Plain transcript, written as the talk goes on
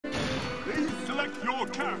your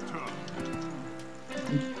character.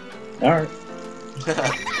 Alright.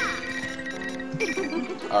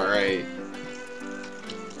 Alright.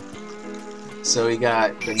 So we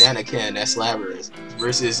got Banana Ken, that's Labrys,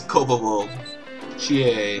 versus Culpable,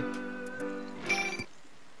 Chie.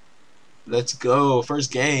 Let's go,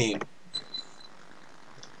 first game.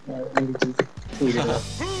 Alright, let me just tweet it up.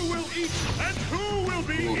 Who will eat and who will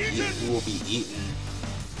be eaten? Who will be eaten?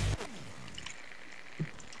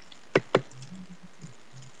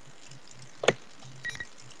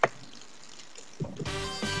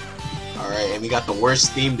 Alright, and we got the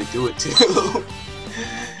worst theme to do it to.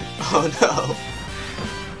 Oh no.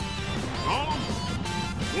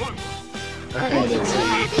 Alright, let's see.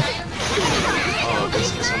 Oh,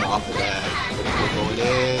 this is off the bat. We're going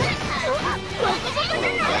in. Oh, back on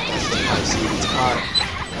the high seat. It's hot.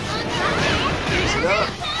 Close it up.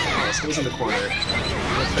 Oh, stays in the corner.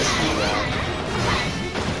 Let's press the around.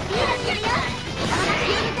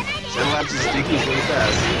 Shadow Labs is DQs really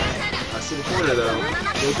fast. I see the corner though.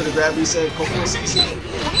 Go for the grab reset. Coco CC.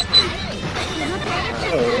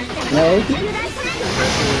 No.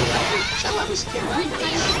 Shadow Labs can't do much.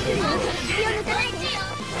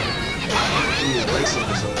 Ooh, breaks him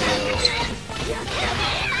so well.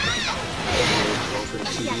 Go for the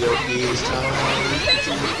 2DOP this time. To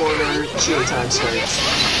the corner. Chie time starts.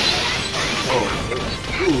 Oh.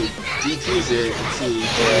 Ooh. DQs it. Let's see.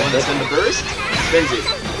 Want to send the burst? Spends it.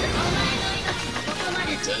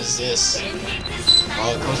 He does this.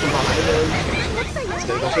 Oh, it comes from behind him. He's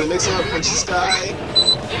gonna go for the mix-up. Punch the sky.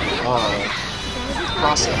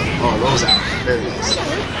 Cross up. Oh, rolls out. Very nice.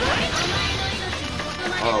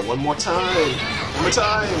 Oh, one more time. One more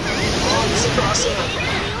time. Oh, this is a cross up.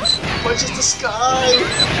 Punches the sky.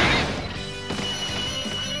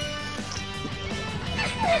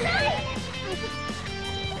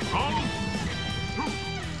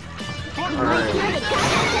 Alright.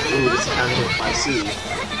 Ooh, this is kind of hit 5C.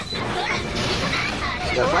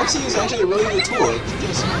 Yeah, 5C is actually a really good tool. It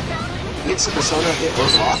just hits the persona, hit or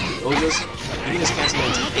block. It'll just, you can just cancel it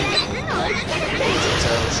into anything. So,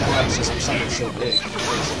 Shadow Labs just something so big.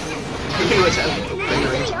 Pretty much has a bigger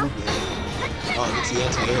range of movement. Oh, it's the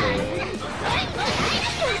anti-air.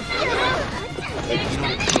 Like, you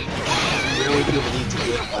really feel the need to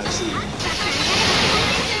get 5C.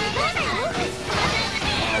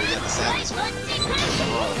 We got the sadness one.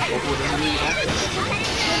 Oh, Goku doesn't really have this.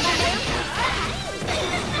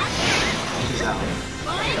 He's out.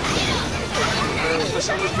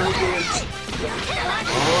 Persona's broken.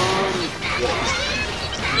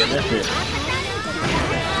 Yeah, that's it.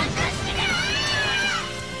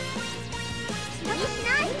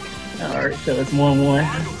 Alright, so it's 1-1.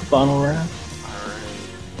 Final round.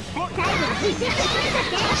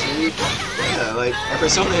 Yeah, like, our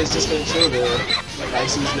persona is just gonna chill there. Like,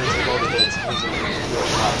 Icy's gonna take all the hits. He's gonna do a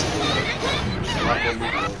lot to do. A lot more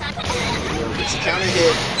movement. You know, gets a counter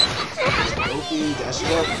hit. Goku dashes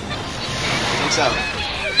up. Jumps out.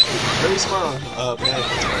 Very small. Banana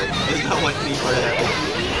Ken's part. Does not want any part of that.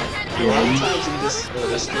 A lot of times in this,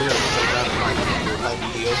 this straight up jump out and like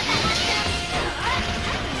mediocre.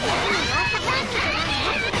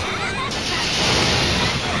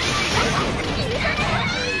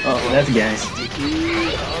 Oh, that's a guy.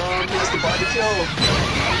 Oh, that's the body kill.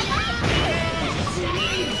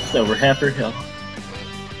 So we're half her health.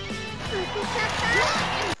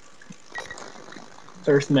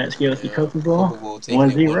 First match goes to Kokubo.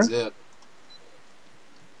 1-0.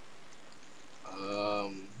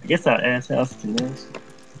 I guess I'll ask House to this.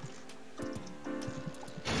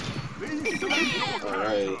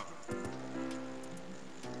 Alright.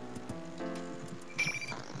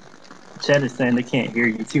 Chat is saying they can't hear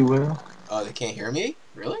you too well. Oh, they can't hear me?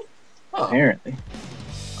 Really? Oh. Apparently.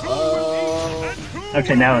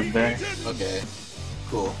 Okay, now it's better. Okay.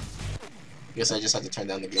 Cool. Guess I just have to turn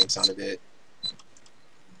down the game sound a bit.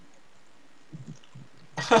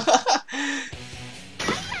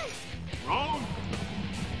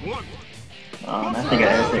 I think I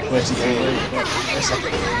asked that question earlier.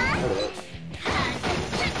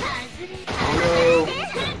 Oh no!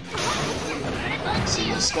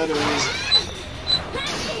 See the stutters.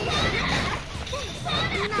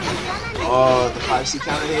 Oh, the 5C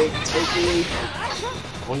counter hit. Toki.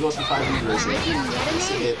 One goes for 5 reverse hit. It's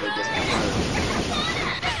a hit, but it doesn't confirm.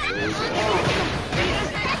 There we go.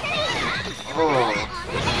 Oh.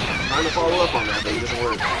 Trying to follow up on that, but it doesn't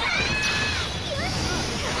work.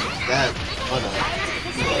 That. Oh no.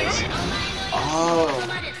 Oh.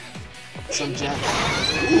 Some jack.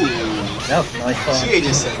 Ooh. That was a nice call. Chie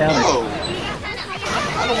just said no.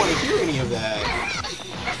 I don't want to hear any of that.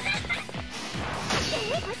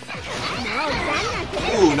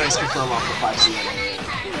 Ooh, nice confirm off the 5C.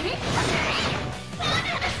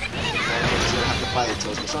 He's gonna have to fight until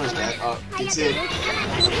his persona's back. Oh, gets it.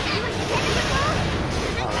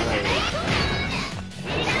 Alright.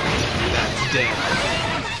 That's dead.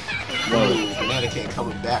 Whoa, Banana King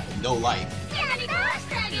coming back with no life.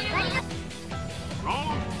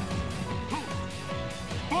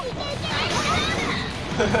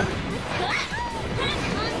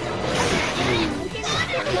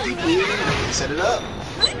 Set it up.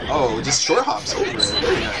 Oh, just short hops over it.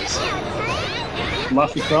 Very nice.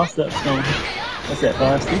 Mossy crossed up some. What's that,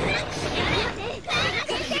 5C?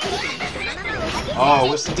 Oh,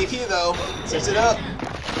 what's the DP though? Sets it up.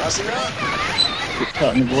 Cross it up. Gets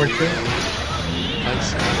caught in the board trip.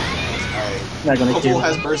 Alright. Not gonna kill.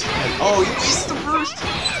 Has burst again. Oh, you missed the burst!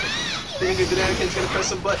 Dang it, Banana King's gonna press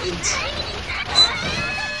some buttons.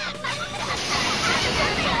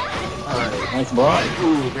 Alright. Nice block.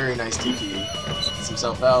 Ooh, very nice DP. Gets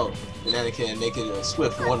himself out. Banana King make it a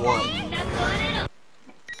swift 1-1.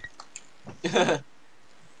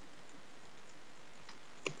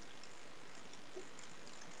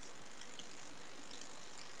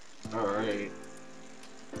 Alright.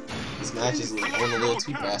 This match is going a little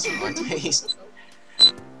too fast for my taste.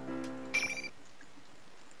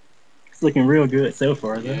 It's looking real good so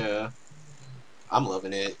far, though. Yeah. I'm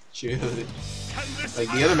loving it. Shoot. Like,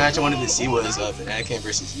 the other match I wanted to see was Banana King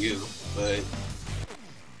versus you, but...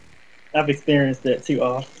 I've experienced that too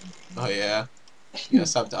often. Oh, yeah? You gotta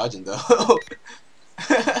stop dodging, though.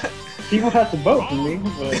 People have to vote for me,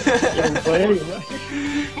 but anyway.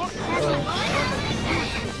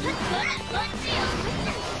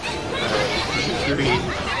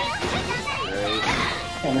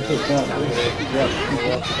 Kind of hit down.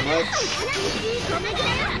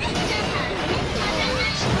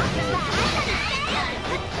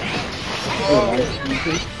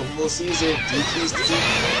 We'll see it. DP's the DP.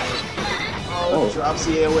 Oh, drops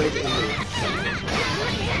the airway to end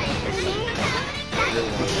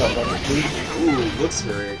Ooh, looks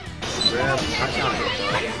for it. Grab, not counter hit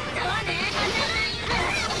though.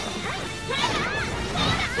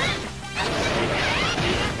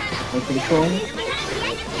 Into the corner.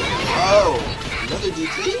 Oh, another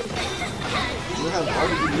DP? You have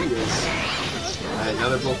RDB meters. Alright,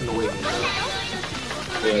 another broken awakening.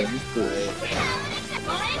 Yeah, he's cool.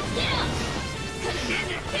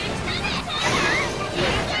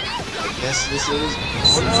 I guess this is...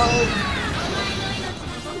 Oh no!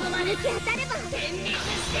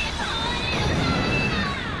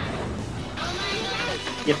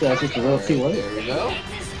 Guess that's just a little too late. There we go.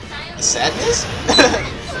 The sadness?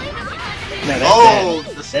 No, that's oh,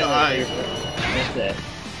 that. the sky. That's that.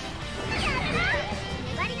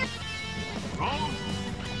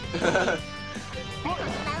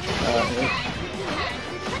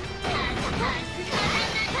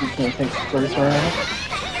 You can't take the first round.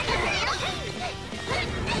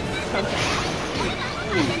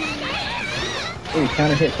 Ooh,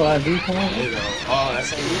 counter hit 5 V combo. There you go. Oh, that's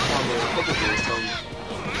that new combo. Poker Face told me.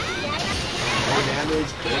 More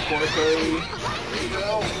damage, better corner carry. There you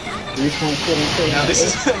go. 3.7K. Now this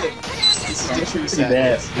is the true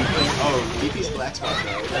sadness. Oh, DP's black spot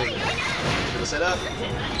though. Gonna set up.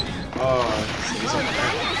 Oh, he's on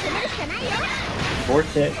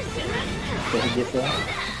Vortex. So he gets that.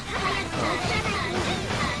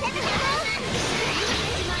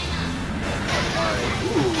 Alright,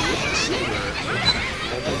 ooh, what's the super?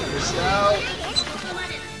 First out.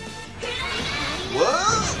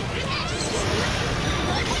 What?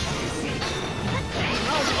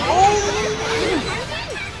 Oh!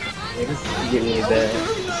 Yeah, this is getting really bad.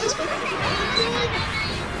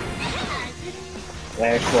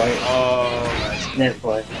 Last white. Oh, Net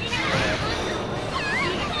play.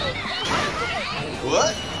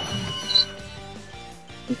 what?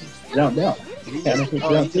 He just jumped out. Did he Yeah, just, he oh,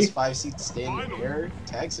 he jumped just too. 5 seats stay in the air?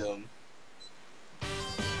 Tags him.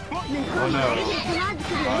 Oh no.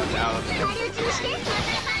 Oh, now the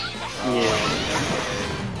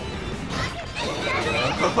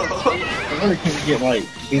I wonder if we can get like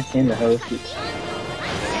Ft10 to host it.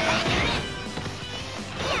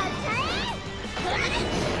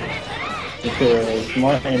 Because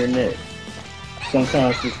my internet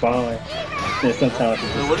sometimes it's fine, and sometimes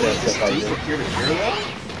it's What did he just just stuff like do this. for peer-to-peer though?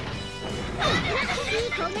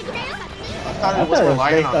 I thought I it was thought it was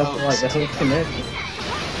relying based on off of host. like the host connection. It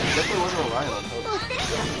definitely wasn't relying on host.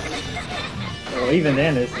 Well, even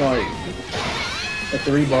then, it's like a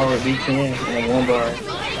 3-bar with Ft10 and a 1-bar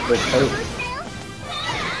with host.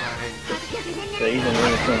 So even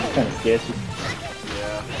then, it's kind of sketchy.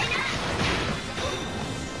 Yeah.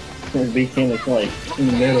 Since Ft10 is like in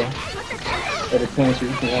the middle. at a clincher,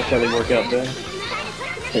 that'll probably work out better.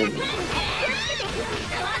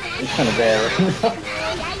 It's kind of bad right now. Yeah.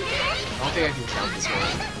 I don't think I can count this one.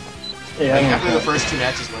 Yeah, Like, I after the first 2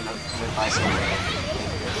 matches went by so well.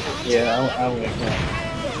 Yeah, I won't count.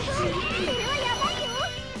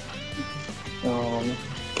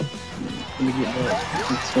 Let me get that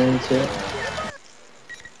screen check.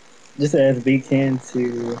 Just ask B10 to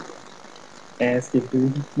ask if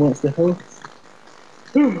he wants to host.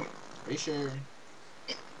 Pretty sure.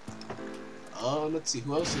 Let's see,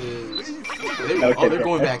 who else is... Okay, they're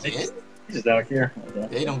going back in? He's just out here. Okay.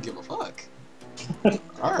 They don't give a fuck. Oh,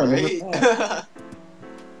 Alright.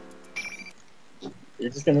 You're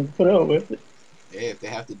just gonna put up with it. Hey, if they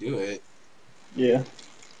have to do it. Yeah.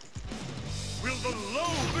 Will the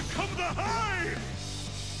low become the high?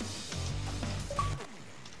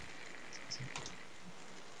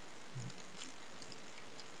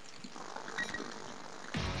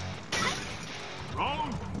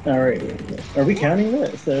 Wrong. Alright. Are we counting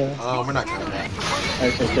that? So. We're not counting that.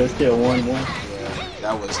 Okay, so it's still 1-1. Yeah,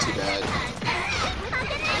 that was too bad.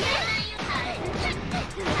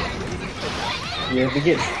 Yeah, if it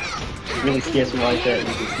gets really sketchy like that, you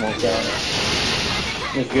can smoke out.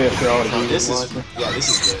 It's good for all the Oh, viewers this is watching. yeah, this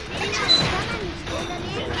is good.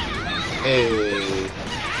 Hey,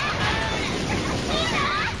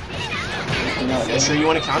 yeah, sure you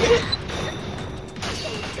want to count it?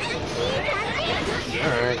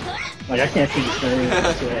 All right, Like, I can't see the screen.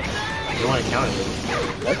 So. you want to count it?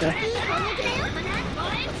 Okay.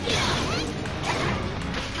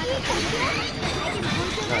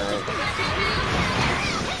 All right.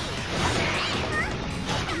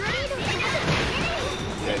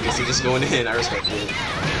 Yeah, I guess they're just going in. I respect it.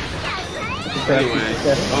 Anyway,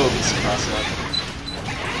 oh, it's a cross up.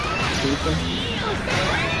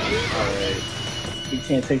 All right. You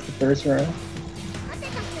can't take the first round.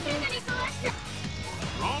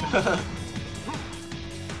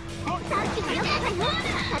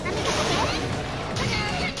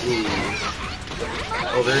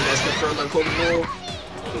 Oh, there it is, confirmed by Kobe Bull.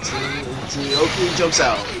 Oakley jumps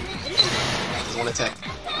out. Doesn't want to attack.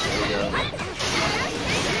 There we go.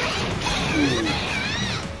 Ooh.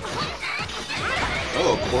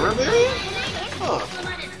 Oh, quarter variant? Huh.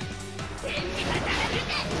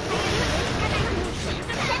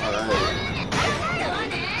 Alright.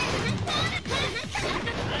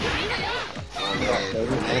 Oh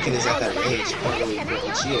man, Anakin is at that range. Can't really put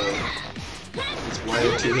on Chie. It's 1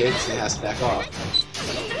 or 2 hits and has to back off.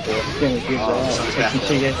 Someone's back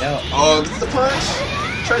though. Oh, gets the punch!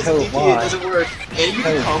 Tries to DP it, doesn't work. And you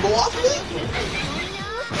can combo off of it?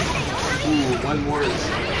 Ooh, one more.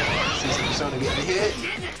 Sees the persona getting a hit.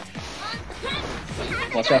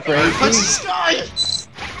 Watch out for AP. Punch the sky!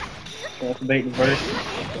 Watch the bait and burst.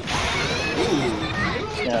 Ooh.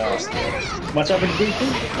 Watch out for the DP.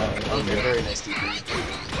 Okay, very nice DP.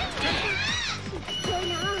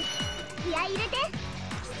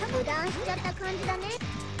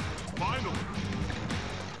 Final.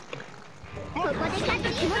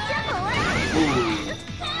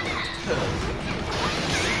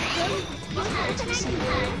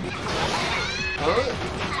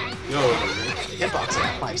 Yo, hitbox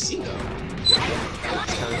at 5C though.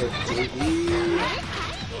 It's kind of JB.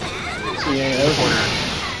 Yeah, Corner.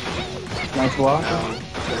 nice walk.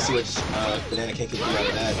 Let's see what Banana Cake can do out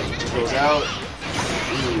of that. Just rolls out.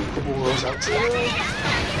 Ooh, couple rolls out too. Ooh,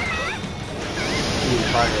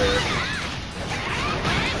 fire.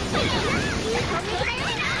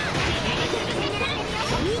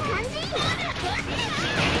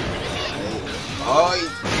 Oh,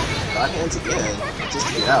 he got hands again. Just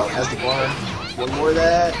to get out. Has the bar. One more of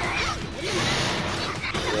that.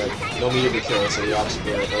 Yeah, no meter to kill, so the opposite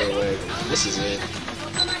go the other way. This is it.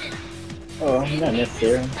 Oh, not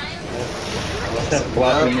necessary.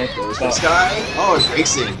 Goes for the sky. Oh, it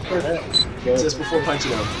breaks it. Just before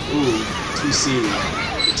punching him. Ooh, 2C.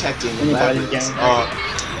 Protecting the Labrys. Oh.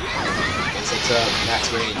 Sets up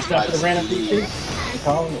max range. 5C.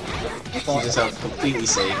 Keeps himself completely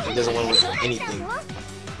safe. He doesn't want to lose anything.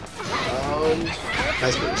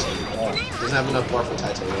 Nice burst. Doesn't have enough bar for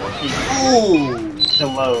Taito. Ooh! So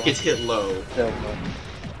low. Gets hit low. So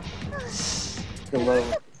low.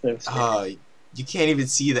 You can't even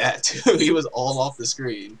see that too. He was all off the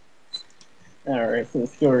screen. Alright, so the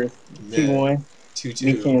score is 2-1.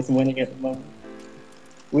 2-2. B10's winning at the moment.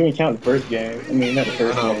 We didn't count the first game. I mean, not the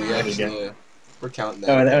first game, the other game. Yeah. We're counting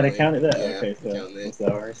that. Oh, they counted that? Yeah, okay, so I'm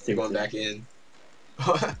sorry. We're going back in.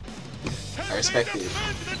 I respect it.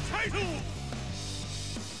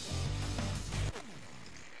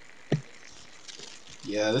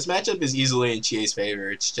 Yeah, this matchup is easily in Chie's favor.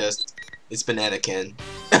 It's just, it's Banana Ken.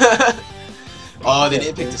 Oh, they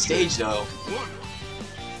didn't pick the stage though.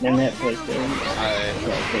 Then that place there. Alright.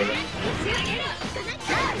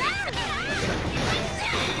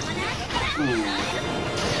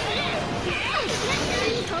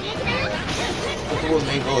 Goku's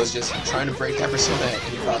main goal is just trying to break that persona at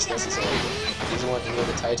any cost necessary. He doesn't want any of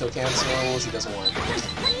the Taito cancels, he doesn't want...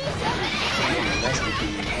 Nice DP.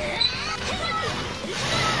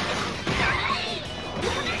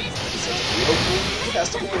 He has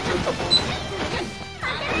to hold for a couple.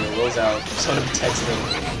 And it rolls out, persona protects him.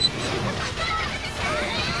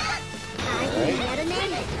 Alright.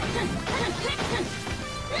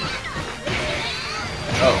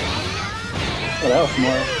 Oh, that was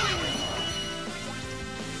smart.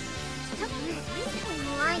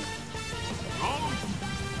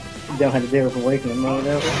 You don't have to deal with awakening mode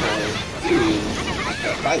ever.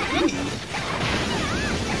 By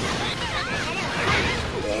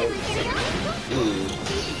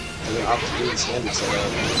doing opportunity standard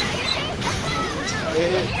setup.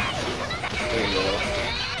 There you go.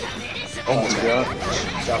 Almost got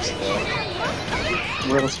it. Drops it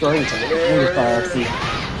though. Real straight. Number 5 seat.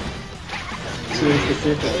 Too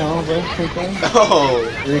specific combo, something. Oh!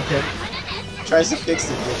 Recap. Tries to fix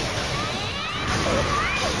it.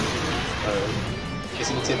 Gets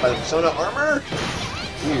hit by the persona armor?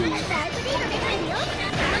 Ooh.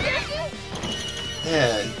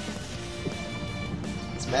 Man.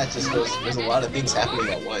 This match just goes, there's a lot of things happening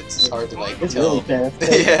at once. It's hard to like it's tell. Really fast.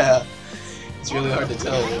 Yeah. It's really hard to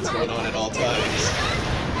tell what's going on at all times.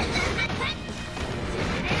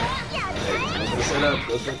 Set up,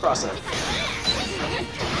 goes for a cross up.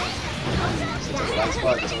 Sets up a light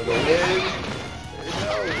spot, doesn't want to go in. There you go.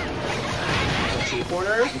 Up to the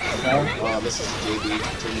corner. Oh, this is JB.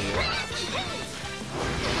 Continue.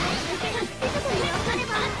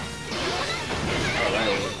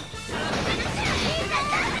 Alright.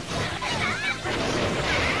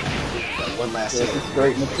 One last hit.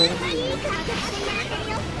 Great machine.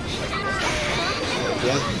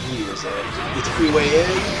 Gets a free way in.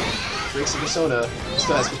 Breaks the persona.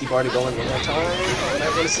 Still has 50 bar to go in one more time. I'm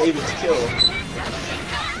not going to save it to kill.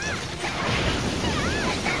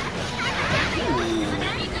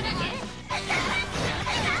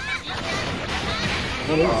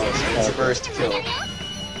 Oh, so it's a burst to kill. Alright,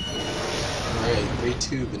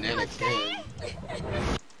 3-2 Banana Ken.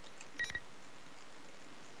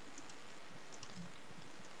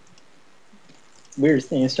 Weird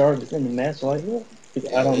thing started in the match like that.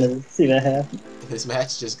 I don't ever see that happen. This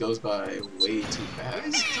match just goes by way too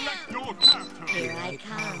fast. Here I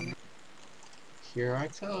come. Here I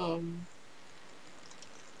come.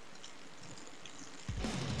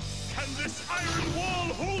 Can this iron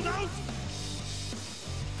wall hold out?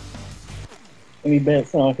 Any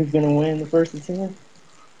bets on who's gonna win the first of 10?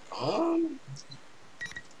 I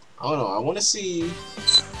don't know. I want to see.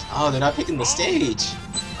 Oh, they're not picking the stage.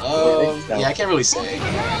 Yeah, I can't really say.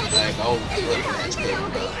 Like, I'll look at match pick,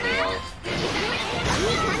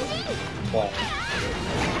 Wow.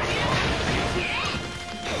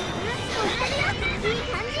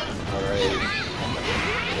 Alright.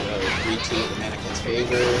 3-2 in the mannequin's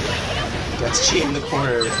favor. That's Chie in the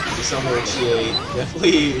corner. Somewhere Chie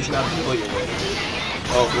definitely is not familiar with.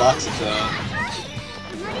 Oh, blocks it though.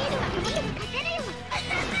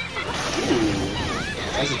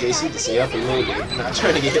 Tries a JC to stay up a little bit. Not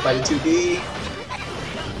trying to get hit by the 2B.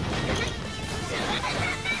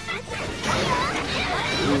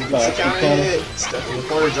 Gets the counter hit. Stuck in the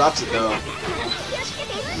corner, drops it though.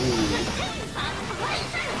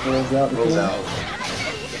 Rolls out. Rolls out.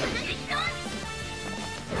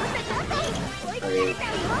 Alright.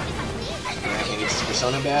 He gets his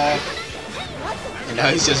persona back. And now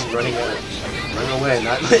he's just running away,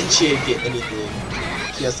 not letting Chie get anything.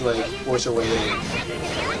 She has to like force her way in.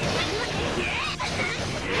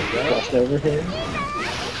 Crossed over here.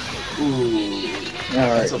 Ooh.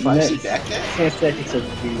 Alright, So 5C back there? 10 seconds of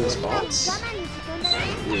the Response.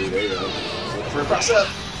 Ooh, there you go. Looking for a cross up.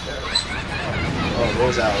 Oh,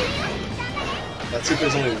 rolls out. That super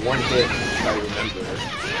is only one hit, if I remember.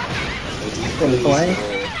 From the flank?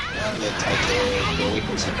 The Taito, the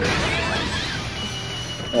Awakening super.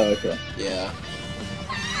 Oh, okay. Yeah.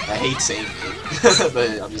 I hate saying it, but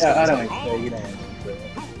I'm just Yeah, I gonna don't say know. You don't have to.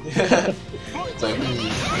 It's like,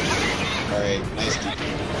 alright, nice DP.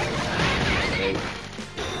 Okay.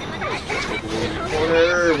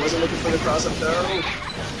 Corner, wasn't looking for the cross up though.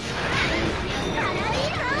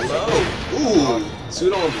 Low. Ooh,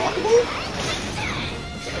 pseudo unblockable?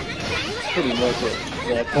 Pretty much at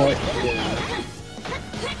that point. Yeah.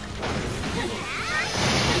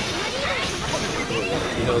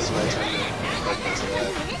 He knows my turn to get into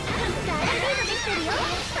that.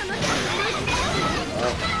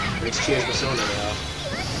 It's Chie's persona now.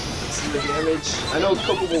 Let's see the damage. I know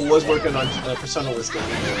Kokobo was working on persona-less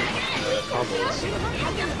combos.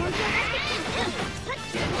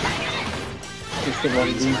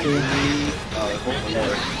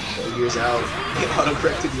 Figures out.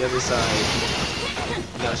 Auto-correct to the other side.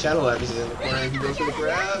 Now Shadow Labrys is in the corner and he goes for the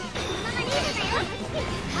grab.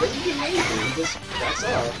 But he didn't do anything. He just backs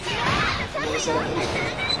off. He doesn't set up anything.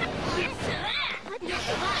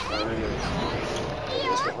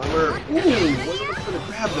 Armor. Ooh, wasn't looking for the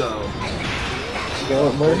grab though. Go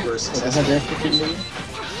up, bro. Over successful.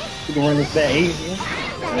 You can run this back easier.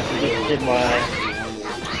 If you get hit by,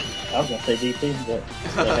 I was gonna say DP, but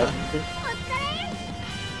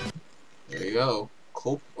there you go.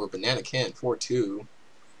 Cope or Banana Can 4-2.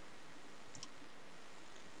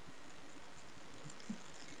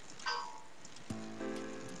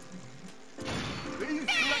 Please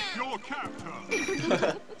select your character.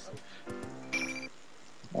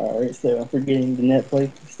 alright, so I'm forgetting the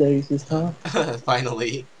Netflix stage this time.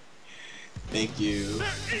 Finally. Thank you.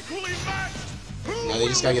 They're equally matched. Now they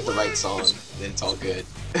just gotta get the right song, then it's all good.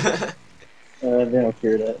 They don't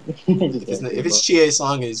care that. If it's Chie's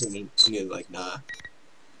song, it's gonna be like, nah.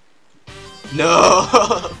 No!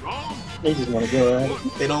 They just want to go at it.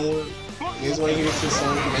 They don't want. They just want to hear this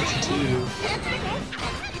song convention too.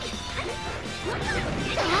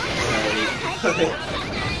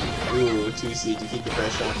 Ooh, 2C to keep the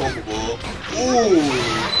pressure on Pokeball. Ooh!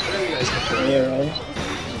 Very nice control. Yeah, right.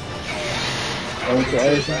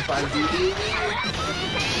 Okay. 5DD.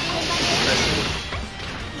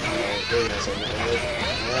 Very nice on the head.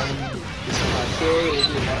 And this one not kill, it will do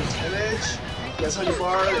a lot of damage. He has 100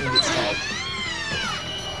 bar and gets tagged.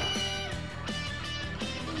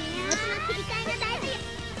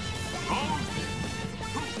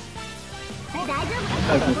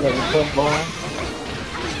 I can play the football.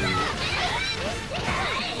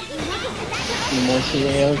 Any more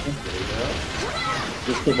CAOs?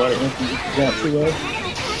 Just hit by the empty jump 2-0.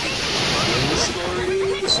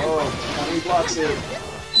 Oh, how many blocks it?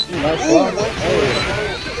 Nice block.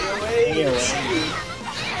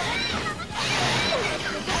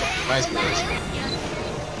 Nice blocks.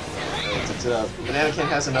 Takes it up. Banana Can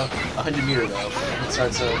has enough 100 meter though. It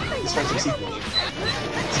starts him sequencing.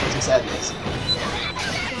 It starts him sadness.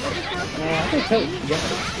 I think Coach got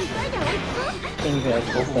it.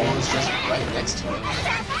 Pokemon is just right next to him.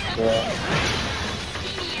 Yeah.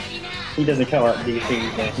 He doesn't call out DC,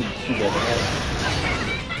 but he doesn't have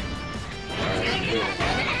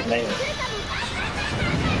it.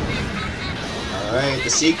 Alright, the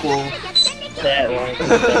sequel. That one.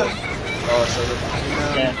 Oh, so they're behind him.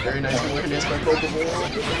 Yeah. Very nice awareness by Pokemon.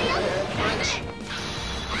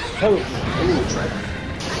 Coach. Ooh, try that.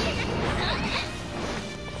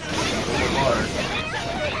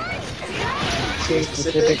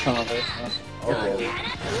 Specific combo. Okay.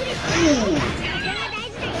 Ooh.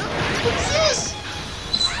 What's this?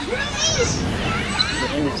 What is this? The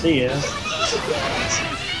Energia.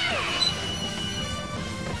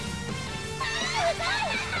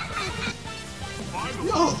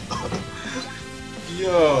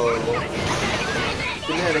 Yo.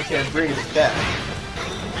 Banana Can bring it back.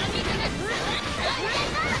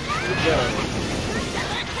 Good job.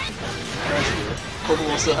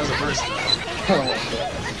 Pokemon still has a burst though. Oh my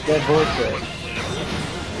god. That bullshit.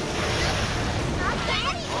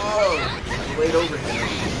 Oh, laid over him.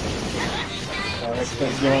 Alright, so you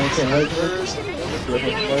want to hit Burst.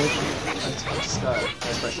 first?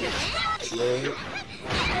 Nice pressure. Yay.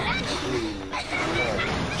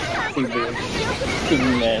 Too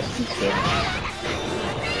nasty stuff.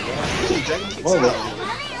 Ooh, Dragon kicks out.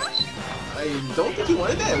 I don't think he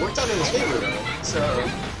wanted that. It worked out in his favor though. So.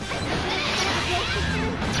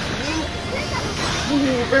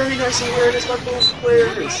 Ooh, very nice awareness by both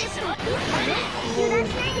players.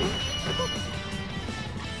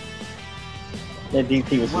 That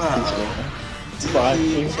DP was just peaceful.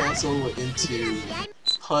 DP cancel into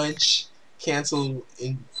punch, cancel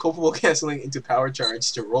in Kopobo canceling into power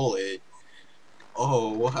charge to roll it. Oh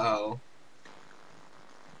wow.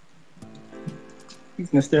 He's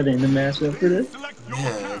gonna study in the matchup for this.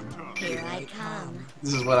 Man. Here I come.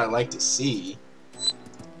 This is what I like to see.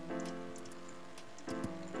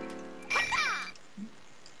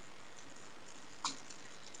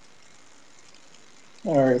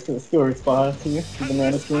 Alright, so the score is 5-2 for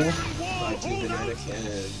Banana Can. 5-2 Banana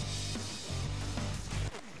Can.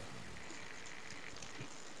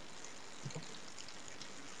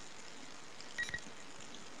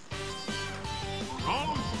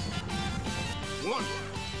 Round one.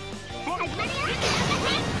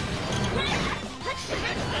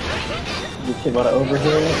 Get hit by the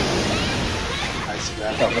overhead. Nice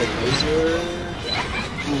back up with a laser.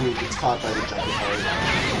 Ooh, gets caught by the giant card.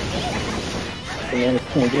 And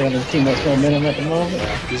can't get him too much momentum at the moment.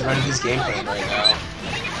 Yeah, he's running his game plan right now.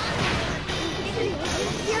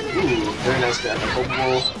 Ooh, very nice grab by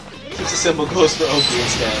Culpable. Keeps a symbol, goes for Oki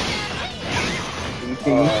instead.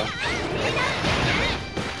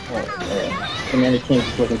 Commander King's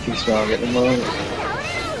just looking too strong at the moment.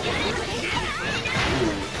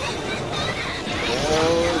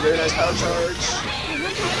 Oh, very nice power charge.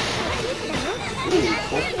 Ooh,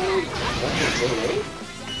 Culpable.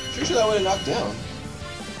 Pretty sure that would have knocked down.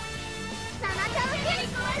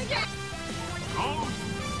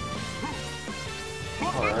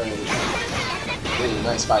 Alright. Ooh,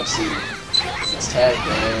 nice 5C. Nice tag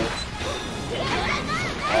there.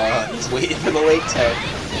 He's waiting for the late tag.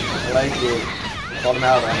 I like it. Called him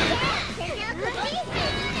out on it.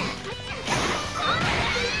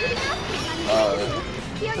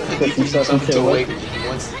 He keeps himself to awaken.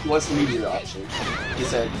 He wants the immediate option. He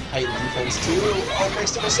said heightened defense too. Oh,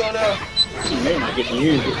 thanks to Persona. He may not get to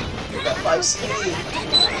use it. That 5C.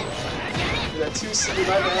 That 2C,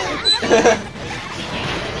 my bad.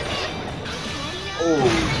 Oh,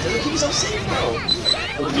 doesn't keep himself safe though.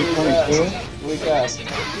 Really fast. Really fast.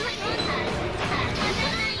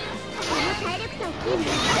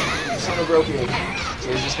 Persona broken. So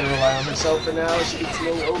he's just gonna rely on herself for now. She gets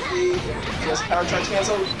no OP. She has power charge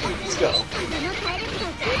cancel. Let's go.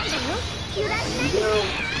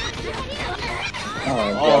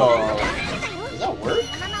 Oh, does that work?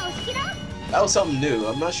 That was something new.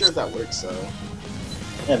 I'm not sure if that works though.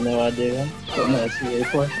 I have no idea. Don't know CA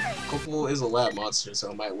play. Culpable is a lab monster, so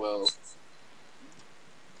it might well.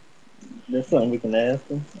 That's something we can ask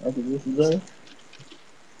him after this is done.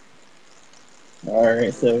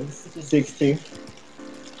 Alright, so 6-2.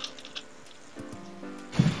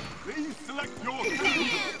 Please select your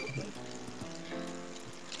character.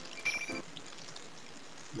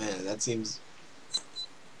 Man, that seems.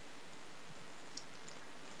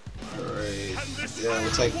 Alright. Yeah,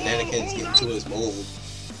 looks like Anakin's getting to his mold.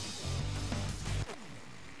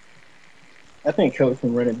 I think Coach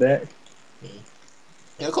can run it back.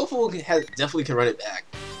 Yeah, Culpable definitely can run it back.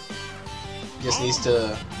 Just needs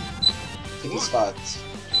to pick his spots.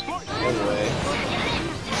 Anyway.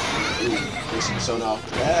 Ooh, there's some Persona off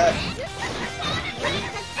the bat.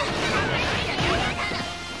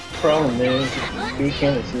 Problem is,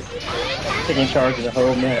 Beacon is just taking charge of the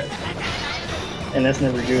whole match. And that's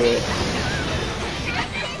never good.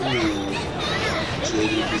 Ooh.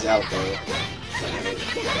 He's out though.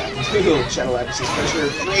 Shadow Labrys' pressure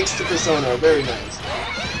breaks to Persona. Very nice.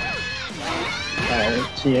 Alright,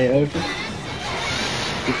 Chie Oki.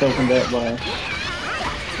 He's opened back by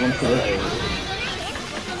 1 to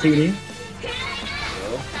 2D.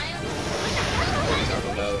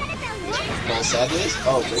 Talking about Ball Sadness.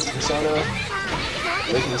 Oh, breaks to Persona.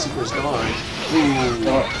 Awakening Super is gone.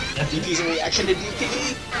 Ooh. DP's in reaction to DP.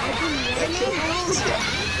 That kills.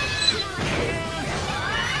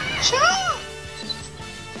 Cha!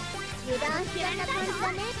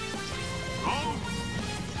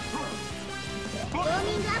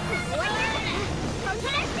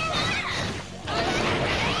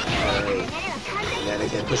 And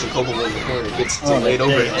again, pushing Culpable in the corner, gets laid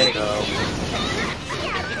overhead though.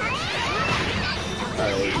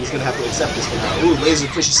 Alright, he's gonna have to accept this for now. Ooh, laser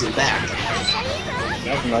pushes him back.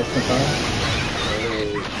 That's a nice confirm.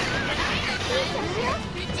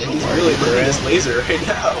 And he's really looking at this laser right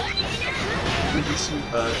now. 3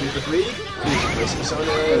 for 3. There's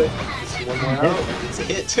Persona. It's one more out. It's a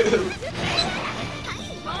hit too.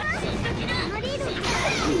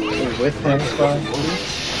 With him,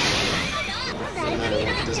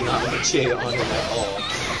 does not put Chie on him at all.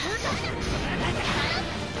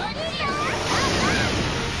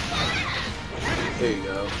 There you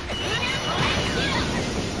go.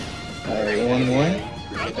 Alright,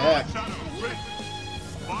 1-1. Bring it back.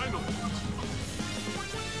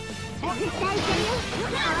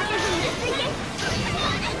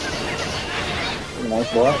 Nice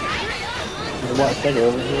block. There's a block steady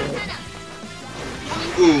over here.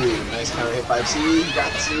 Ooh, nice counter hit 5C.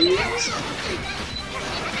 Got series.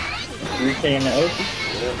 3K in the Oki.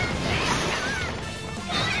 Yep.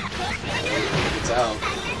 It's out.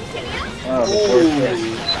 Oh, the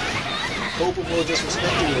Culpable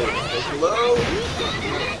disrespecting it. Goes below.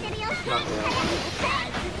 Knockdown.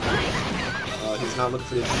 He's not looking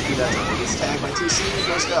for the DP that time. He gets tagged by 2C.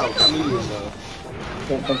 Let's go. Got medium though.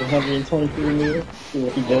 Got like 123 meters. See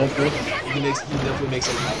what he does with it. He definitely makes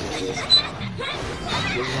him happy with this.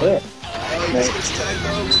 Yeah. Oh, he just gets tagged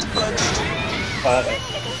though. Gets punched.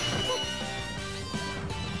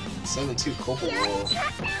 7-2 Culpable.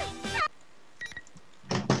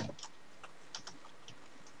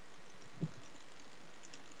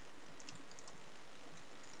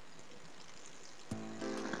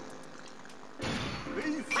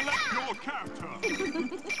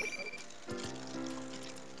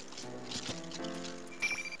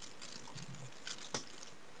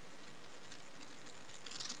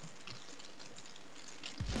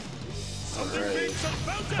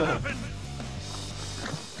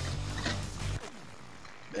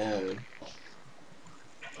 Man.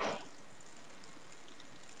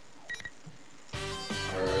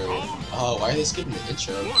 Oh, why are they skipping the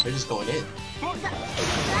intro? They're just going in.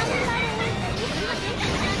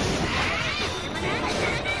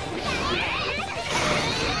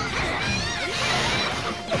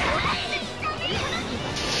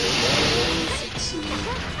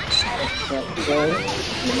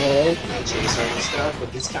 Chie starting stuff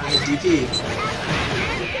with this kind of DP.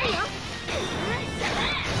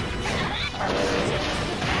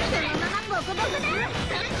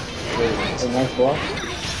 A nice block.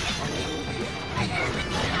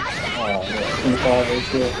 Oh, yeah. 25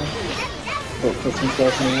 AC. Put some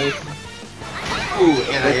stuff in the way. Ooh,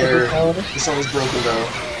 anti-air. This one was broken though.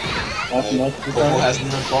 Cole has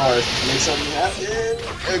enough bars to make something happen.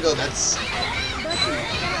 There we go, that's...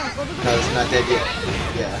 No, it's not dead yet.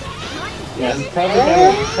 Yeah. Yeah, it's probably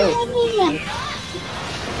gonna hurt.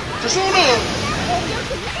 Persona!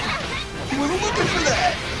 He wasn't looking for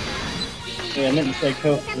that! Yeah, I meant to say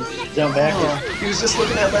Coke. Just jump back. He was just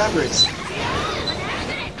looking at Labrys.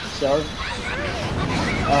 Sharp.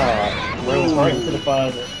 Ah, rolls right into the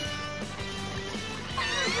fire.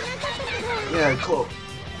 Yeah, cool.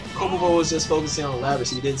 Kobobo was just focusing on Labrys,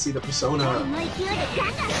 so he didn't see the persona.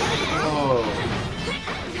 Oh.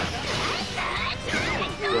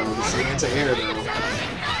 Yo, this is anti-air though.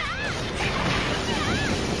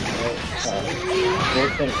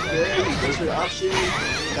 Yeah, he goes for the option.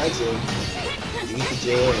 Guides him. You get the J.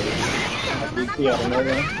 DP out of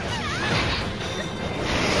nowhere.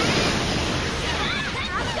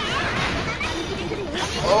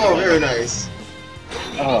 Oh, very nice.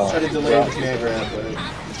 Oh, Try to delay the command grab, but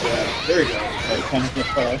yeah, there you go. Like, kind of get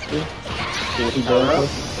faster. See what he Power up.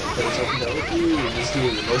 does. Put himself in the OP and just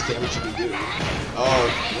doing the most damage you can do. Oh,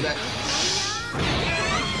 that.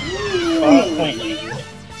 Point easy.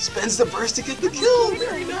 Spends the burst to get the kill.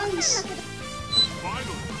 Very nice.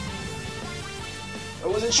 I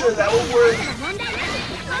wasn't sure that would work.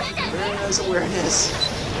 Very nice awareness.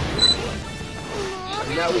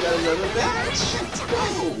 And now we got another match. Let's go.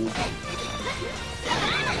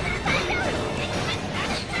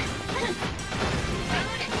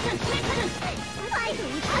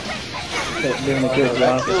 Doing a good job.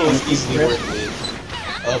 That kill is easily worth it.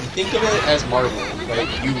 Think of it as Marvel. Like,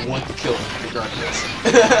 you want the kill regardless.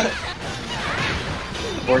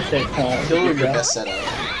 Vortex time. Kill your best setup.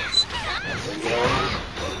 There we go.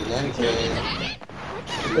 Banana Kid.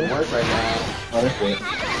 It would work right now. Honestly. Yeah,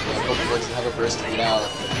 Pokemon doesn't have a burst to get out.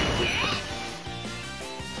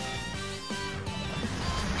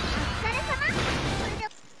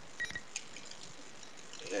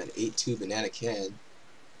 And 8-2 Banana Can.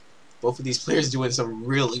 Both of these players doing some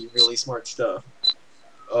really, really smart stuff.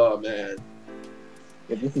 Oh man.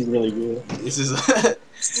 Yeah, this is really good. This is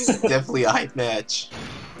definitely a hype match.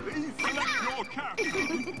 Please select your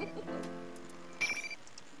captain.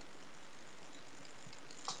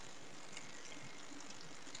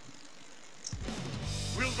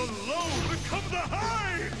 Will the low become the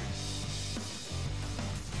high?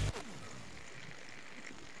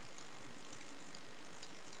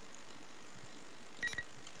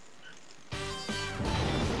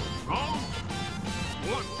 Round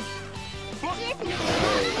one.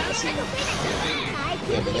 Alright, let's see.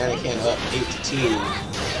 Yeah, Banana Can up 8-2.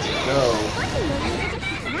 Go.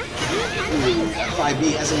 Ooh, that 5B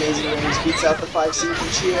has amazing range. Beats out the 5C from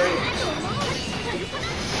Chie.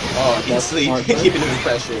 Oh, he's asleep, keeping him in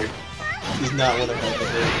pressure. He's not one of them.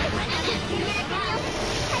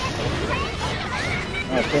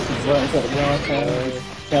 Alright, press the button for the wrong time.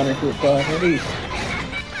 Counter to a 5.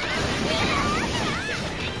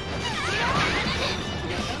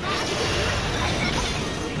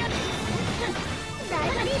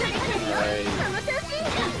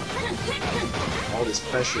 All this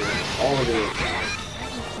pressure, all of it.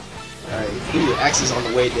 Alright, ooh, Axe is on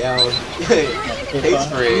the way down. Pays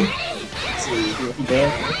for it. Let's see.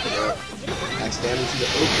 Axe damage to the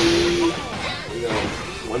OP. There we go.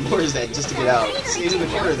 One more is that just to get out. Stays in the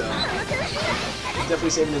corner though. He's definitely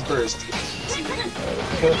saving his burst. Let's see.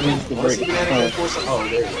 Let's see Banana Can force him. Oh,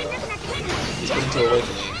 there you go. He's going to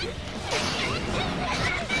Awakening.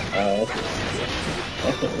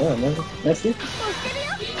 That's it. Yeah, remember? That's it.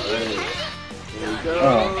 Alright. There we go. Oh,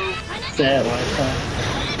 sad last time.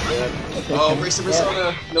 Yeah. Oh, breaks the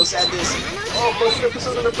persona. No sadness. Oh, both of the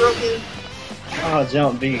persona are broken. Oh,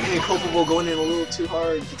 jump B. And Culpable going in a little too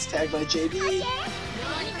hard. Gets tagged by JB.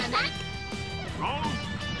 Round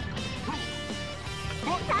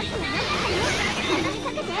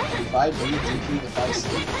 5B, DP to 5C.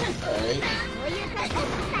 Alright.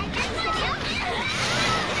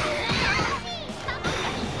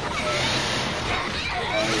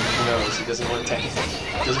 Who knows? He doesn't want to tech.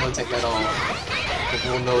 Doesn't want to tech at all.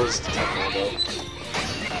 Everyone knows the tech combo.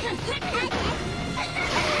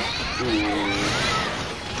 Ooh.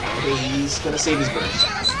 Okay, he's gonna save his burst.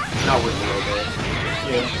 Not worth it a little bit.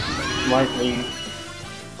 Yeah. Likely.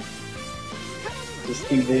 Just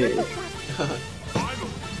too big.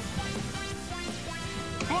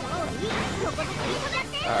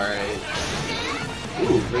 Alright.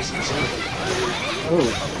 Ooh, versus persona. Oh,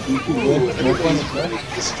 you too Ooh, good. everything's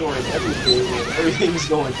like, destroying everything. Everything's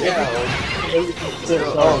going down.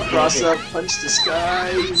 Oh, cross up, punch the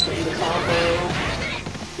sky. He's getting the combo.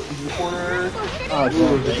 Put into the corner.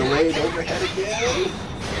 Ooh, the delayed overhead again.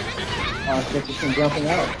 I think it's from jumping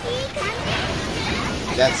out.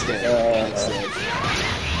 That's dead. That's dead.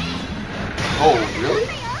 Oh, really?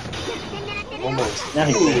 Almost. Now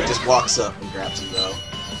he's Ooh, dead. just walks up and grabs him though.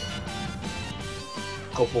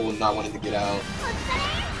 Couple not wanting to get out.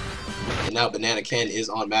 And now Banana Ken is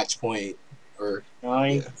on match point. Or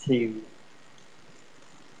 9-2.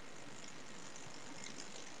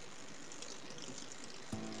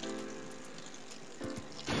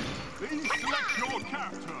 yeah. Please select your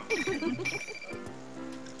character.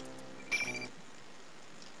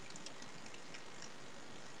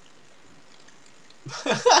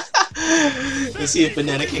 Let's see if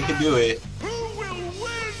Banana Ken can do it. Who will win? Round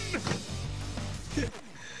one.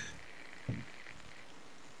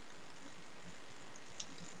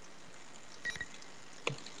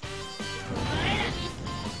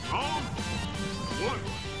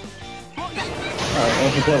 Fight. Alright,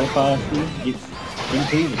 open level 5 gets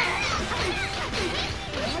impeded.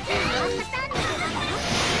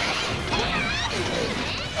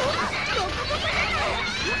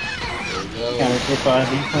 Counter for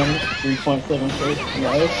 5 E-Punish, 3.7 first.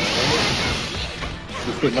 Nice.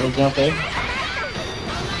 Just hit little jump A.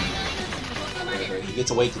 He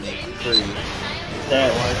gets awakening free. That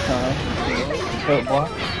lifetime. Coat block.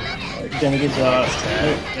 Alright, done a good job.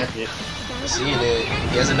 That's it. Seeing it.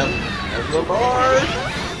 He has another bar.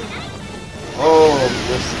 Oh,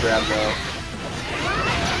 whiffs the grab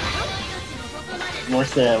though. More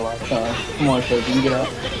sad lifetime. Come on, Coach, you can get out.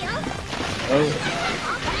 Oh.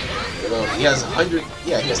 He has 100.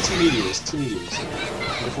 Yeah, he has 2 meteors. 2 meteors.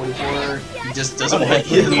 144. He just doesn't want.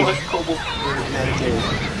 He doesn't want Kobo or Humanitarian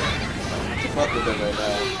to fuck with him right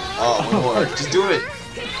now. Oh, one more. Just do it.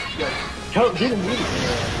 Coach, get him,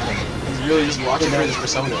 He's really just watching for his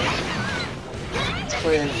persona. He's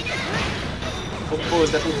playing. Kobo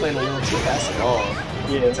is definitely playing a little too fast at all.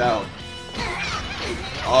 Yeah. It's out.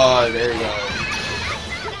 Oh, there you go.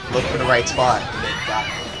 Look for the right spot. And then got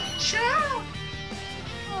it.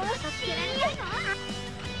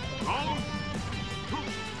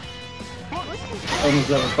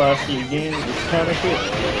 Opens up a 5C again, just counter hit.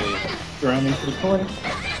 Thrown into the corner.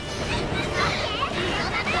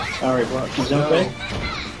 Alright, block your jump back.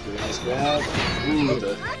 Nice grab. Ooh,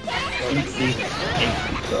 the...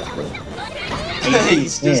 He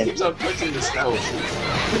just keeps on punching the sky.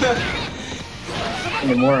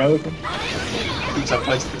 And more open. Keeps on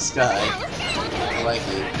punching the sky. I like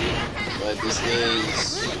it. But this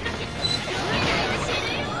is...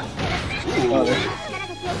 Ooh.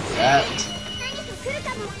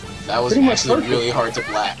 That was actually really hard to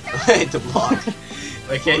block.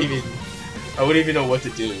 I can't even... I wouldn't even know what to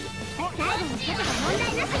do.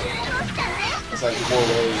 It's like 4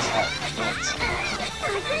 ways at once.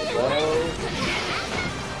 Well...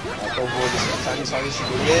 I'll go for this tiny target should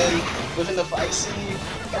get in. Within the 5C.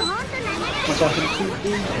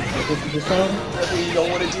 Definitely you don't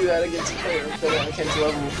want to do that against a player at Ken's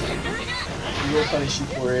level. He will punish you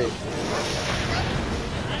for it.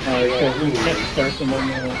 Alright, so we can't start some more.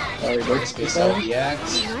 Alright, go space out react.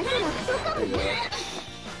 There you go.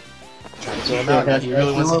 Trying to throw him out. He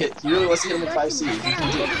really wants to hit. He really wants to hit him with 5C. He can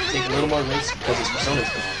do it. Take a little more risks because his persona's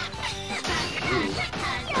gone. Ooh.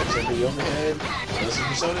 Send the overhead. There's some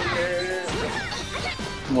persona in there.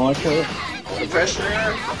 Launch her. The pressure.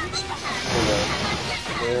 Hold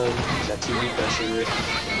on. Got 2D pressure.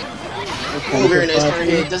 Oh, very nice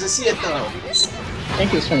target. Doesn't see it though. I think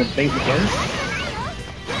he was trying to bait the burst.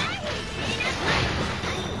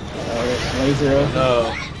 Laser up. No.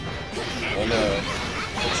 Oh no.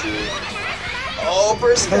 Let's see. Oh,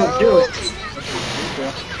 burst out! Do it.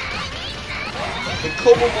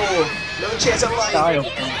 Incapable! No chance of life! Style.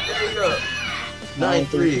 There you go.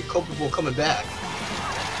 9-3. Culpable coming back.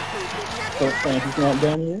 So he's not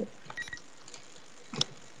done yet.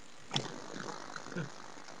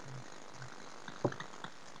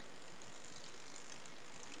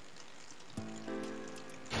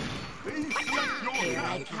 Here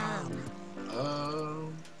I come.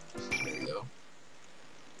 There you go.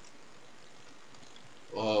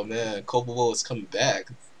 Oh man, Culpable is coming back.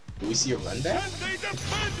 Do we see a run back? And they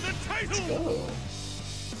defend the Let's title. go.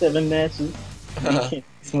 7 matches.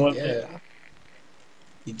 Yeah.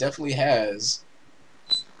 He definitely has.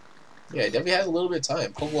 Yeah, he definitely has a little bit of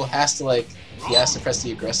time. Culpable has to he has to press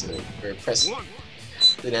the aggressive or press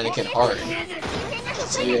the Anakin hard.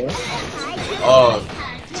 Yeah. Oh,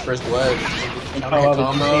 his first blood. Counter hit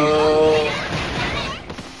combo.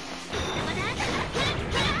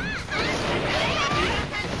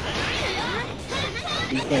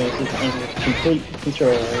 These games just under complete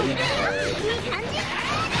control right now.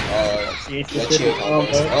 That Chie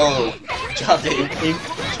combos. Oh, dropped it.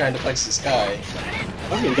 Trying to punch the sky.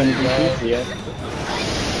 I'm just gonna do this, yeah.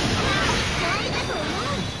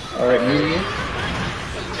 Alright, moving.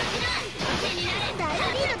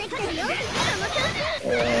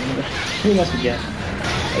 Who must have got?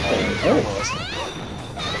 Okay. Oh,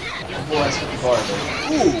 Boy, that's pretty far, though.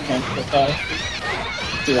 Ooh!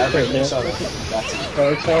 Dude, I heard that. That's it.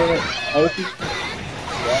 Power Charlotte. Oki.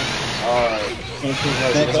 He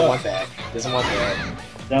doesn't want that. Doesn't want that.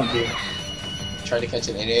 Don't be. Tried to catch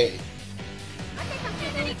an 8-8.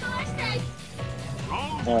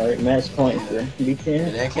 Alright, match point for B10.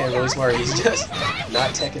 And that can't really smart. He's just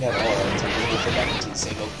not teching at all until we get back into the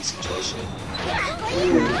same Oki situation.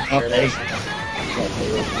 Okay.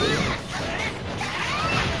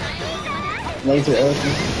 Laser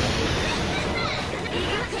Oki.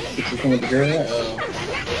 Get you some of the girl.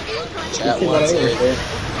 Chat wants it.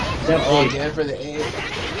 Jump Oh, 8. again for the 8.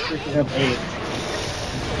 Jump 8.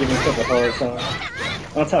 Give himself a hard time.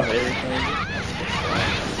 On top of everything.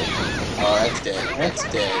 Oh, that's dead. That's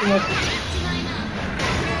dead.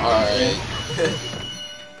 Alright.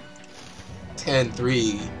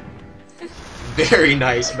 10-3. Very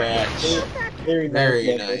nice match. Very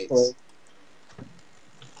nice.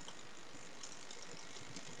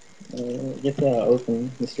 Get that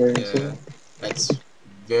open, Mr. Yeah, that's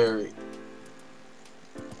very.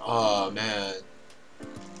 Oh man.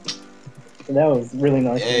 That was really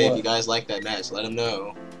nice. Hey, if you guys like that match, let them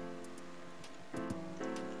know.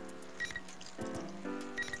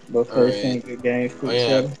 Both players playing good games. Oh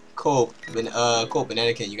yeah, Cope and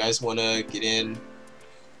Anakin, you guys wanna get in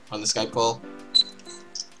on the Skype call?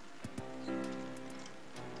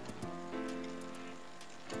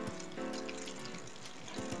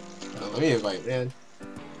 Let me invite, man.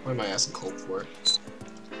 What am I asking Cope for?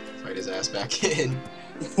 Fight his ass back in.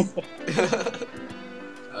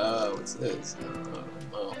 What's this?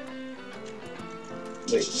 Oh.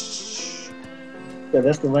 Wait. So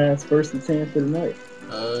that's the last first and 10 for the night.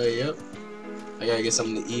 Yep. I gotta get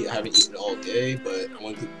something to eat. I haven't eaten all day, but I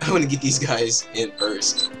want to get these guys in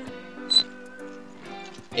first.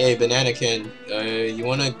 Hey, Bananakin, you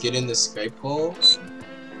wanna get in the Skype call?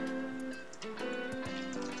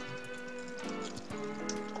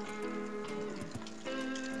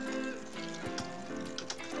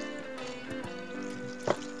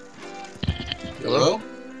 Hello?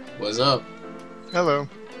 What's up? Hello.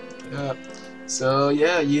 Yeah. So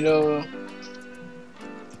yeah, you know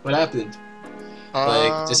what happened?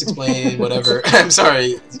 Like, just explain whatever. I'm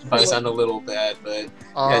sorry if I sound a little bad, but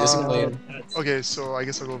yeah, just explain. Okay, so I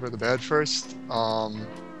guess I'll go over the bad first.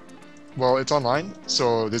 Well, it's online,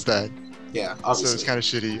 so there's that. Yeah, So obviously. it's kind of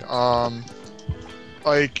shitty.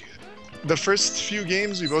 Like, the first few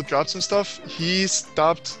games we both dropped some stuff. He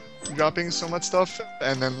stopped dropping so much stuff,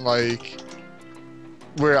 and then like,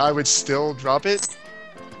 where I would still drop it,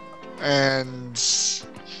 and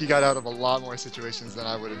he got out of a lot more situations than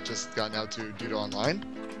I would have just gotten out to due to online.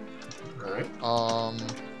 Alright.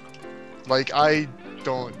 Like, I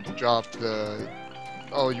don't drop the,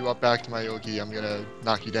 oh, you up back to my Yogi, I'm gonna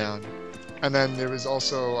knock you down. And then there was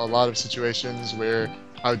also a lot of situations where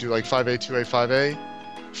I would do like 5A, 2A, 5A,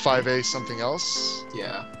 5A something else.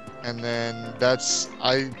 Yeah. And then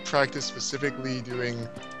I practiced specifically doing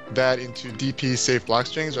that into DP safe block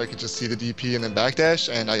strings where I could just see the DP and then backdash,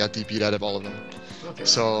 and I got DP'd out of all of them. Okay.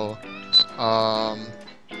 So,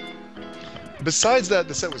 besides that,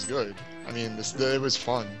 the set was good. I mean, it was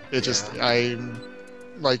fun. It just, I'm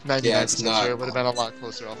like 99% sure it would have been a lot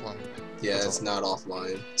closer offline. Yeah, it's not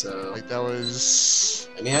offline, so... Like, that was...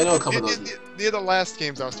 I mean, I know a couple of those... Near the last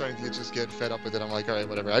games, I was starting to just get fed up with it. I'm like, alright,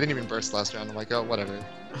 whatever. I didn't even burst last round. I'm like, oh, whatever.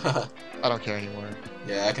 I don't care anymore.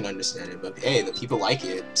 Yeah, I can understand it, but hey, the people like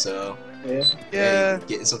it, so... Yeah. Yeah. Hey,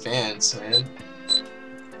 getting some fans, man.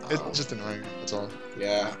 It's just annoying, that's all.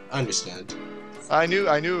 Yeah, I understand. I knew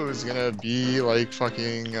it was gonna be, like,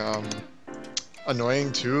 fucking,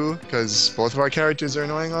 annoying, too, because both of our characters are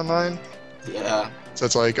annoying online. Yeah. So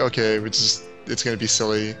it's like, okay, it's gonna be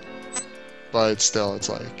silly, but still, it's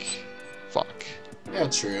like, fuck. Yeah,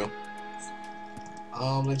 true.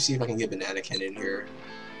 Let me see if I can get Banana Ken in here.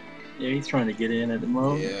 Yeah, he's trying to get in at the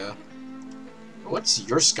moment. Yeah. What's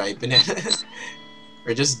your Skype, Banana?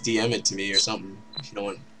 Or just DM it to me or something if you don't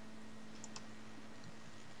want.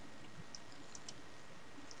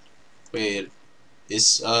 Wait,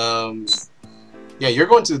 is yeah, you're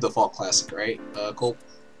going to the Fall Classic, right, Cole?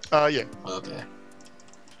 Yeah. Okay.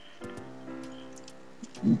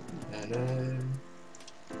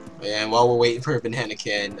 And while we're waiting for Banana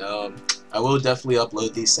Ken, I will definitely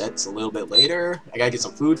upload these sets a little bit later. I gotta get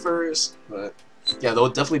some food first, but yeah, they'll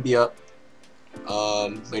definitely be up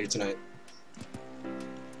later tonight.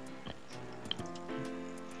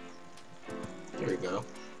 There we go.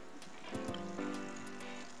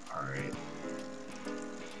 Alright.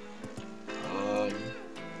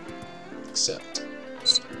 Accept.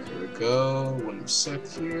 There we go. One more sec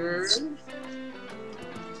here.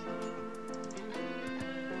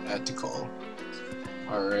 Add to call.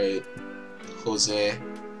 Alright. Jose.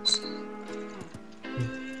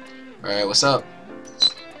 Alright, what's up?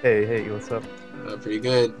 Hey, what's up? Pretty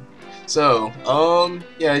good. So,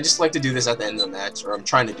 yeah, I just like to do this at the end of the match, or I'm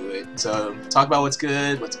trying to do it. So, talk about what's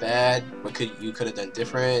good, what's bad, what you could have done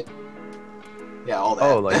different. Yeah, all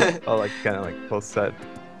that. Oh, like kind of like post set.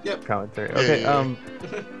 Yep. Commentary. Yeah,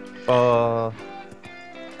 Okay.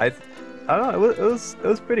 I don't know. It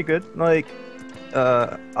was pretty good. Like,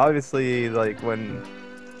 obviously, like when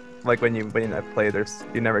I play,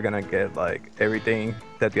 you're never gonna get like everything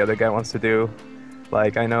that the other guy wants to do.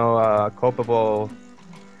 Like I know Culpable,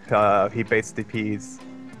 he baits DPs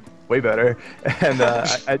way better, and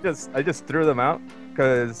I just threw them out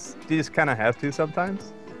because you just kind of have to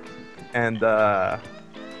sometimes.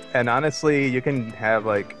 And honestly, you can have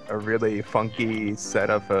like a really funky set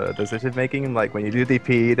of decision making. Like when you do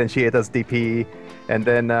DP, then Chie does DP, and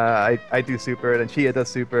then I do super, then Chie does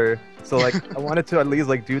super. So like I wanted to at least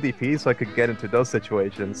like do DP so I could get into those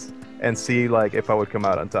situations and see like if I would come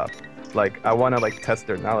out on top. Like I want to like test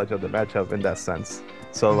their knowledge of the matchup in that sense.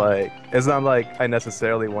 So like it's not like I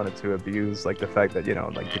necessarily wanted to abuse like the fact that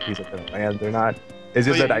like DPs are gonna land or not. It's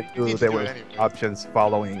just that I knew there were options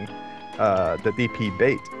following the DP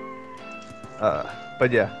bait.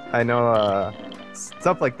 But yeah, I know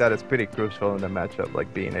stuff like that is pretty crucial in the matchup,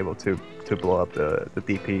 like being able to blow up the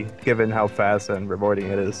DP, given how fast and rewarding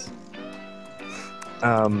it is.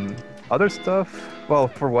 Other stuff, well,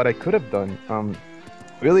 for what I could have done,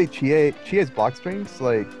 really Chie's block strings,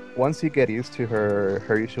 like once you get used to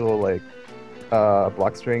her usual like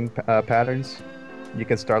block string patterns, you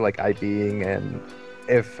can start like IBing, and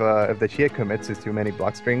if the Chie commits to too many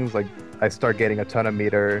block strings, like I start getting a ton of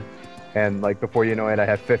meter. And like before you know it, I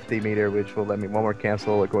have 50 meter, which will let me one more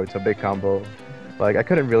cancel or go into a big combo. Like I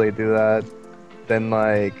couldn't really do that. Then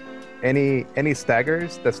like any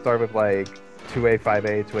staggers that start with like 2A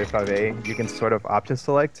 5A 2A 5A, you can sort of option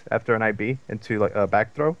select after an IB into like a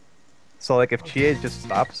back throw. So like if Chie just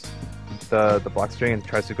stops the block string and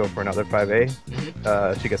tries to go for another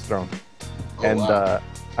 5A, she gets thrown. Oh, and wow.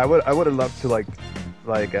 I would have loved to like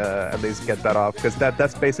at least get that off, because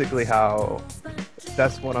that's basically how.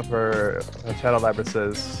 That's one of her Shadow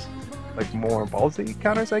Labrys' like more ballsy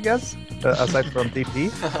counters, I guess, aside from DP.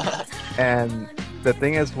 And the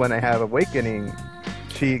thing is, when I have Awakening,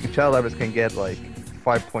 Shadow Labrys can get like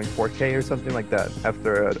 5.4k or something like that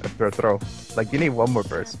after a throw. Like you need one more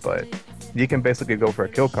burst, but you can basically go for a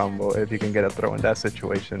kill combo if you can get a throw in that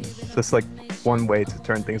situation. So it's like one way to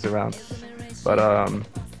turn things around. But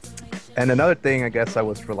and another thing, I guess I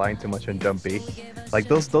was relying too much on jump B. Like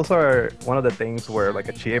those are one of the things where like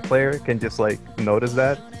a Chie player can just like notice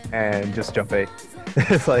that and just jump A.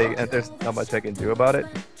 It's like, and there's not much I can do about it.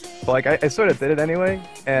 But like I sort of did it anyway,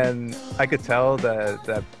 and I could tell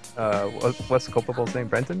that what's Culpable's name,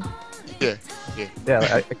 Brenton? Yeah. Yeah,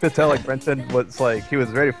 I could tell like Brenton was like, he was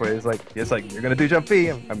ready for it. He's like, you're gonna do jump B,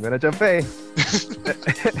 I'm gonna jump A.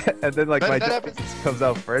 And then like my jump comes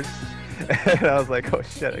out first. And I was like, oh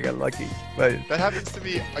shit, I got lucky. But that happens to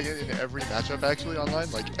me again in every matchup actually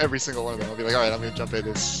online. Like every single one of them, I'll be like, alright, I'm gonna jump in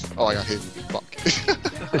this. Oh, I got hit. Fuck.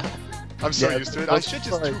 I'm so used to it. I should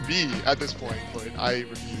just do B at this point, but I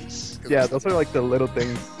refuse. Yeah, those are like the little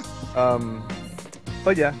things.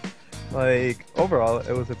 But yeah, like overall,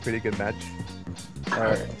 it was a pretty good match.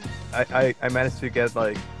 I managed to get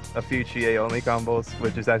like a few Chie only combos,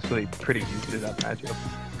 which is actually pretty easy in that matchup.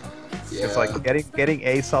 Yeah. It's like getting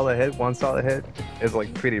a solid hit, one solid hit is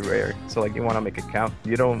like pretty rare. So like you want to make it count.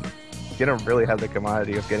 You don't really have the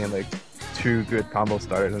commodity of getting like 2 good combo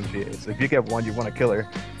starters on Chie. So if you get one, you want to kill her.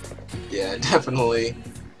 Yeah, definitely.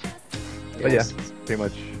 But yeah, that's pretty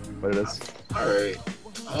much what it is. Alright.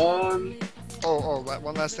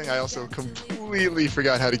 one last thing. I also completely completely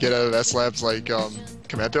forgot how to get out of S-Lab's like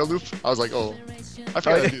command throw loop. I was like, oh, I forgot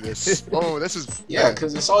how to do this. Oh, this is Yeah,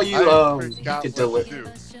 because it's all you forgot could what delay. to do.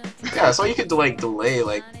 Yeah, it's all you could delay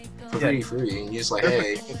like for Yeah. free, and you're just like, There's a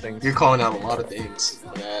hey, couple things. you're calling out a lot of things.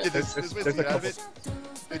 Like Yeah, that. there's ways there's to a get out of couple- it.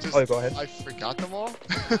 It just, Oh, go ahead. I forgot them all.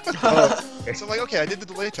 Oh, okay. So I'm like, okay, I did the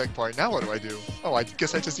delay tech part. Now what do I do? Oh, I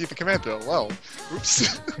guess I just need the command throw. Well,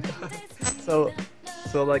 oops.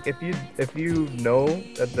 So like if you know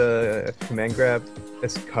that the command grab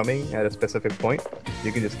is coming at a specific point,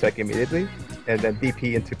 you can just tech immediately and then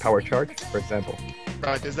DP into power charge, for example.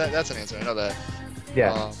 Right, that's an answer. I know that.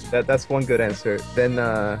 Yeah, that's one good answer. Then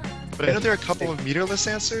But I know there are a couple of meterless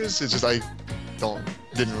answers. It's just I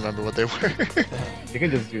didn't remember what they were. you can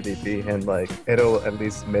just do DP and like it'll at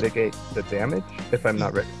least mitigate the damage if I'm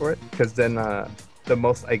not ready for it. Because then the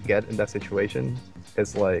most I get in that situation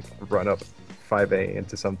is like run up 5A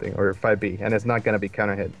into something or 5B, and it's not gonna be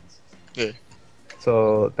counter hit. Yeah.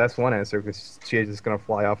 So that's one answer because Chie is just gonna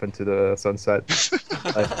fly off into the sunset.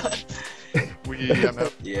 I'm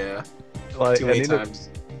out. Yeah, Like, too many and either- times.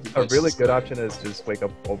 A really good option is just wake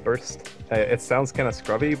up Bolt Burst. It sounds kind of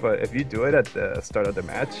scrubby, but if you do it at the start of the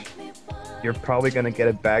match, you're probably gonna get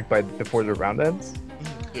it back before the round ends,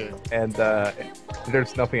 Yeah. and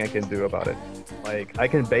there's nothing I can do about it. Like I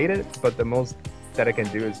can bait it, but the most that I can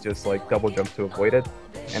do is just like double jump to avoid it,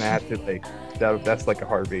 and I have to like that's like a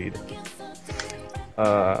hard read.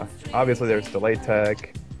 Obviously there's delay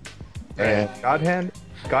tech, and God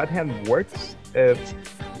Hand works if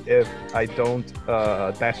I don't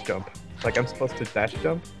dash jump. Like I'm supposed to dash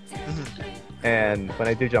jump, and when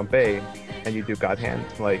I do jump A and you do God Hand,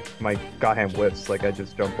 like my God Hand whiffs, like I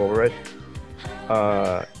just jump over it,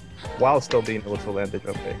 while still being able to land the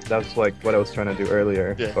jump A. That's like what I was trying to do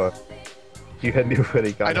earlier, Yeah. but you hit me with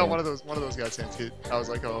a God I know Hand. one of those guys hands hit. I was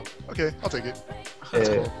like, oh, okay, I'll take it.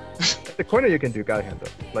 Yeah. At the corner you can do God Hand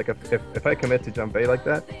though. Like if I commit to jump A like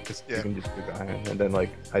that, you Yeah. can just do God Hand, and then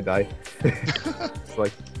like I die. It's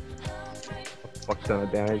like a fuck ton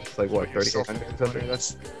of damage. It's like what, Put yourself 3800 in or the corner.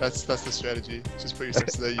 something? That's the strategy. Just put yourself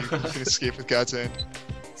so that you can escape with God's hand.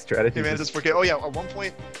 Strategy. Hey man, just forget. Oh yeah, at one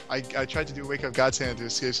point I tried to do Wake Up God's Hand to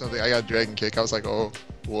escape something. I got Dragon Kick. I was like, oh,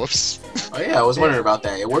 whoops. Oh yeah, I was wondering about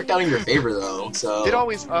that. It worked out in your favor though, so. It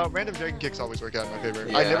always random Dragon Kicks always work out in my favor.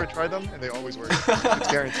 I Yeah. never tried them and they always work.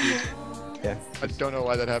 It's guaranteed. Yeah. I don't know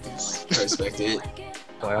why that happens. I respect it.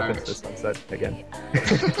 Fly off into the sunset again.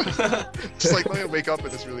 Just like let me wake up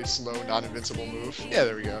with this really slow, non-invincible move. Yeah,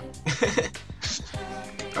 there we go.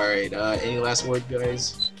 Alright, any last word,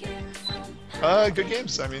 guys? Good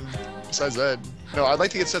games. I mean, besides that, no, I'd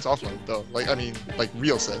like to get sets offline though. Like, I mean, like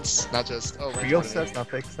real sets, not just we're in Real tournament. sets, not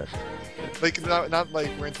fake sets. Like not like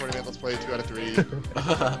we're in tournament. Let's play 2 out of 3.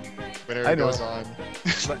 Winner I know. goes on.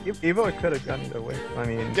 But Evo it could have gone either way. I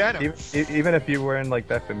mean, Yeah, I know. even if you weren't like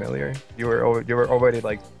that familiar, you were already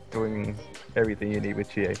like doing everything you need with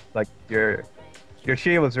Chie. Like your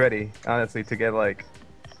Chie was ready, honestly, to get like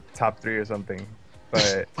top 3 or something.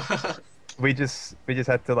 But we just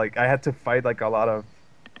had to like I had to fight like a lot of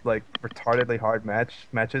like retardedly hard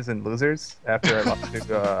matches and losers after I lost to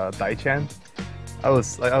Daichan. I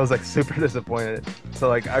was like super disappointed. So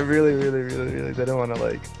like I really didn't want to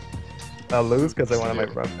like lose because I wanted my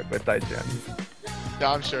run back with Daichan.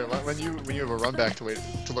 Yeah, I'm sure. When you have a run back to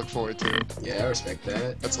look forward to, Yeah, I respect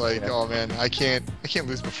that. that's like, Yeah. oh man, I can't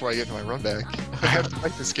lose before I get to my run back. I have to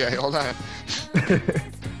fight this guy. Hold on.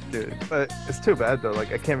 Dude, but it's too bad though.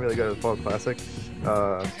 Like I can't really go to the Fall Classic.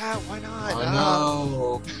 Yeah, why not?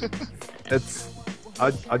 Oh no.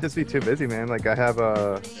 I'll just be too busy, man. Like I have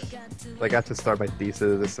like I have to start my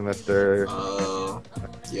thesis this semester.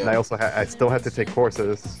 Yeah. And I still have to take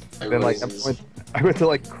courses. I Then like realize- I went to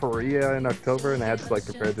like Korea in October and I had to like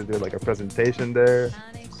prepare to do like a presentation there.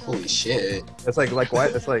 Holy shit. It's like why?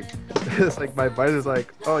 It's like it's like my advisor's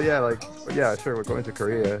like, oh yeah, like yeah, sure, we're going to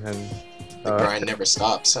Korea, and The grind never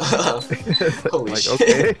stops. Holy like shit.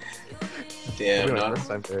 okay. Damn, It'll be my no. first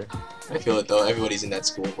time there. I feel it though. Everybody's in that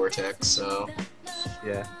school vortex, so.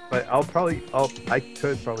 Yeah, but I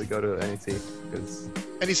could probably go to NEC because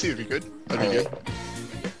NEC would be good. That'd be good.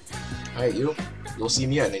 Alright, you'll see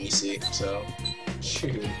me at NEC, so.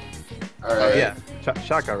 Shoot. Alright. yeah,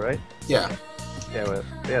 Shaka, right? Yeah. Yeah, well,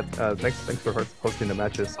 yeah. Thanks for hosting the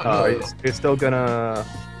matches. Oh, no. Are you still gonna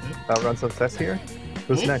run some tests here?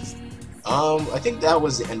 Who's next? I think that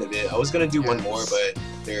was the end of it. I was gonna do one Yes. more, but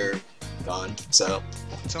they're gone, so.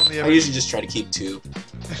 It's only I ever usually just try to keep 2.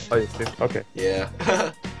 Oh, you do? Okay. Yeah.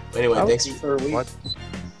 But anyway, Oh, thanks for. What?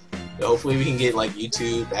 Hopefully we can get like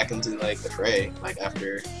YouTube back into like the fray, like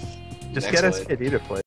after. Just Next get one. SKD to play.